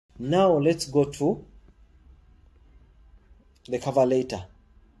Now let's go to the cover letter.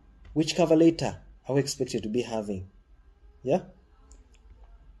 Which cover letter are we expected to be having? Yeah.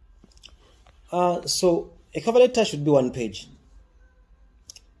 So a cover letter should be 1 page.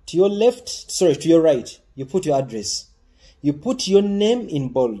 To your to your right, you put your address. You put your name in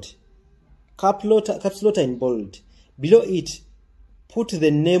bold. Capital letter in bold. Below it, put the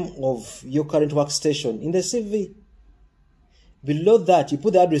name of your current workstation in the CV. Below that, you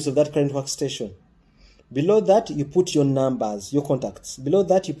put the address of that current workstation. Below that, you put your numbers, your contacts. Below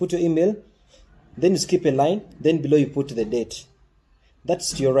that, you put your email. Then you skip a line. Then below, you put the date.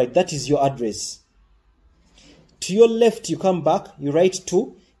 That's to your right. That is your address. To your left, you come back. You write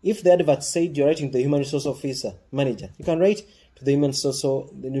to. If the advert said you're writing to the human resource officer manager, you can write to the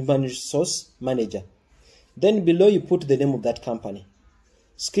human resource manager. Then below, you put the name of that company.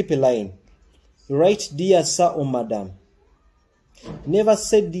 Skip a line. You write, dear sir or madam. Never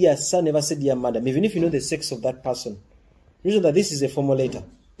say dear sir, never say dear madam, even if you know the sex of that person. Reason that this is a formal letter.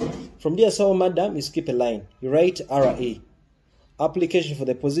 From dear sir or madam, you skip a line. You write RA. Application for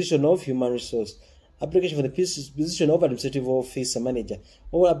the position of human resource. Application for the position of administrative officer manager.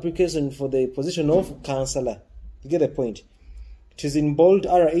 Or application for the position of counselor. You get the point. It is in bold,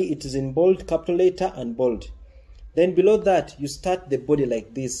 RA, it is in bold, capital letter and bold. Then below that, you start the body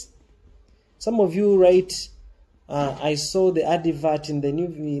like this. Some of you write, I saw the advert in the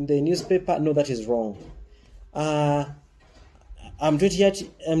newspaper. No, that is wrong. I'm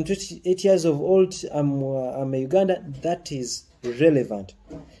 28 years of old. I'm a Uganda. That is relevant.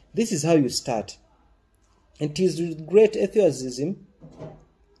 This is how you start. It is with great enthusiasm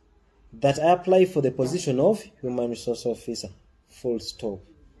that I apply for the position of human resource officer. Full stop.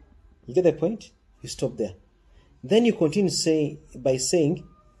 You get the point? You stop there. Then you continue by saying,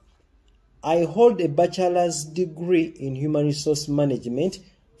 I hold a bachelor's degree in human resource management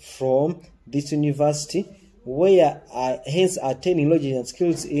from this university, where I hence attaining knowledge and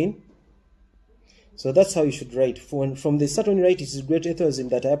skills in. So that's how you should write. From the start when you write, it is great enthusiasm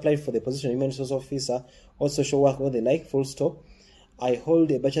that I applied for the position of human resource officer or social work or the like, full stop. I hold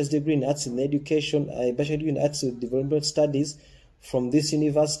a bachelor's degree in arts in education, a bachelor's degree in arts and development studies from this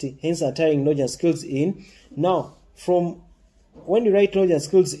university, hence attaining knowledge and skills in. Now, from when you write knowledge and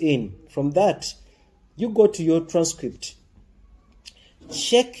skills in, from that, you go to your transcript.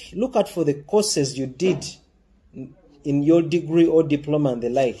 Look out for the courses you did in your degree or diploma and the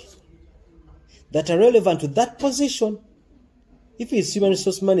like that are relevant to that position. If it's human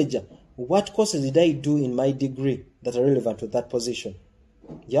resource manager, what courses did I do in my degree that are relevant to that position?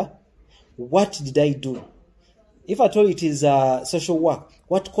 Yeah? What did I do? If I told it is social work,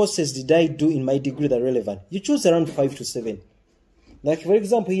 what courses did I do in my degree that are relevant? You choose around 5 to 7. Like for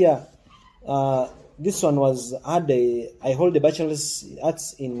example here, this one I hold a bachelor's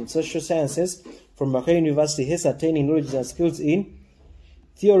arts in social sciences from Makerere University, hence attaining knowledge and skills in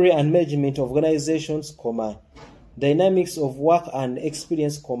theory and management of organizations, dynamics of work and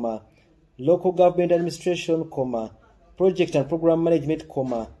experience, local government administration, project and program management,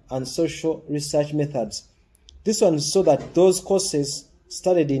 and social research methods. This one so that those courses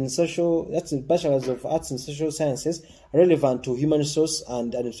studied in that's in Bachelor's of Arts in Social Sciences, are relevant to human resource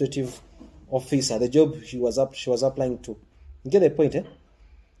and administrative officer, the job she was applying to. You get the point, eh?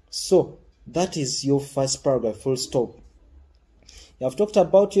 So that is your first paragraph, full stop. You have talked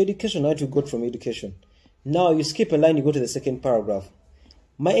about your education, how you got from education. Now you skip a line, you go to the second paragraph.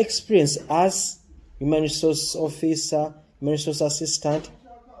 My experience as human resource officer, human resource assistant,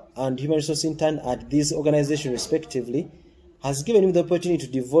 and human resource intern at this organization respectively has given me the opportunity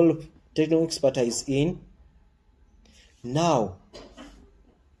to develop technical expertise in. Now,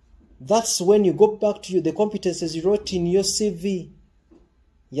 that's when you go back to the competences you wrote in your CV.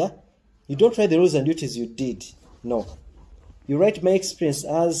 Yeah? You don't write the roles and duties you did. No. You write my experience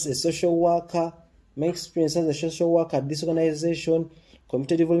as a social worker, my experience as a social worker at this organization,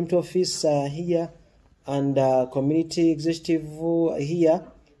 community development officer here, and community executive here,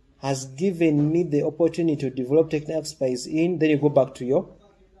 has given me the opportunity to develop technical expertise in. Then you go back to your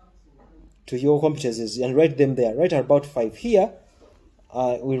competences and write them there. Write about 5. Here,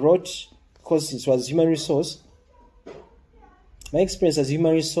 we wrote, because it was human resource, my experience as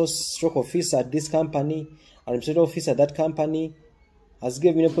human resource stroke officer at this company, administrative officer at that company, has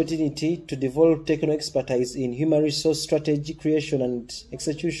given me an opportunity to develop technical expertise in human resource strategy creation and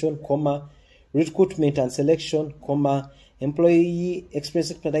execution, recruitment and selection, employee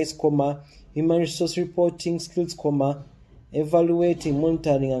experience expertise, human resource reporting skills, evaluating,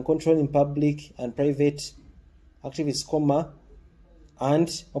 monitoring and controlling public and private activities,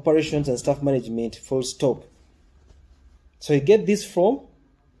 and operations and staff management, full stop. So you get this from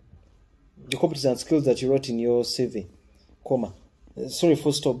the competencies and skills that you wrote in your CV, comma, sorry,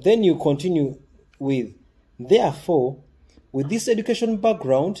 full stop. Then you continue with, therefore, with this education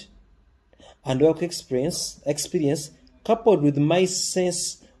background and work experience coupled with my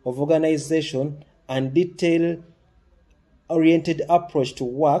sense of organization and detail-oriented approach to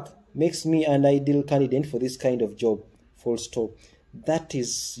work, makes me an ideal candidate for this kind of job, full stop. That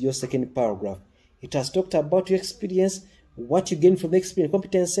is your second paragraph. It has talked about your experience, what you gain from the experience,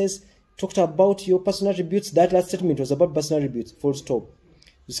 competences, talked about your personal attributes. That last statement was about personal attributes, full stop.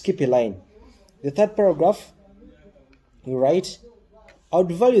 You skip a line. The third paragraph, you write, I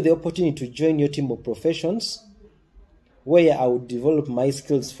would value the opportunity to join your team of professions where I would develop my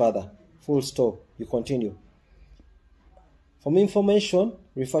skills further, full stop. You continue. For more information,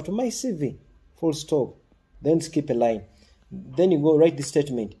 refer to my CV, full stop. Then skip a line. Then you go write the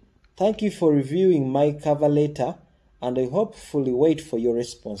statement. Thank you for reviewing my cover letter, and I hopefully wait for your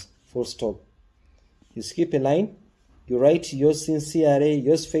response, full stop. You skip a line. You write yours sincerely,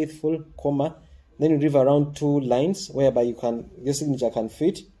 yours faithful, comma. Then you leave around 2 lines whereby your signature can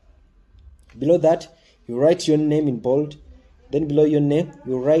fit. Below that, you write your name in bold. Then below your name,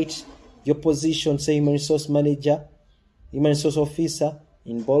 you write your position, say human resource manager, human resource officer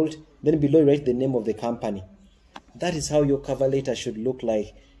in bold. Then below you write the name of the company. That is how your cover letter should look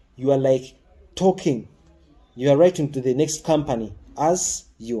like. You are like talking. You are writing to the next company as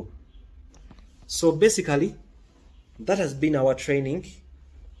you. So basically, that has been our training.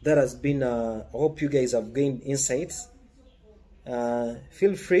 That has been, I hope you guys have gained insights.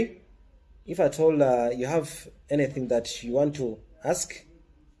 Feel free, if at all you have anything that you want to ask,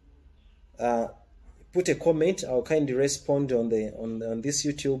 put a comment. I'll kindly respond on this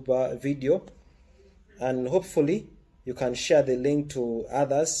YouTube video, and hopefully you can share the link to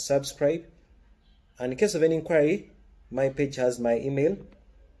others, subscribe, and in case of any inquiry, my page has my email.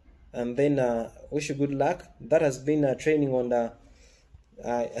 And then wish you good luck. That has been a training on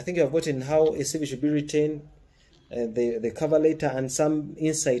I think you have gotten how a CV should be written, the cover letter, and some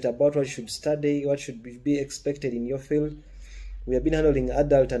insight about what you should study, what should be expected in your field. We have been handling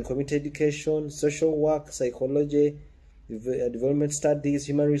adult and community education, social work, psychology, development studies,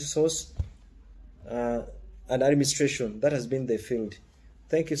 human resource, and administration. That has been the field.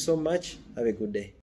 Thank you so much. Have a good day.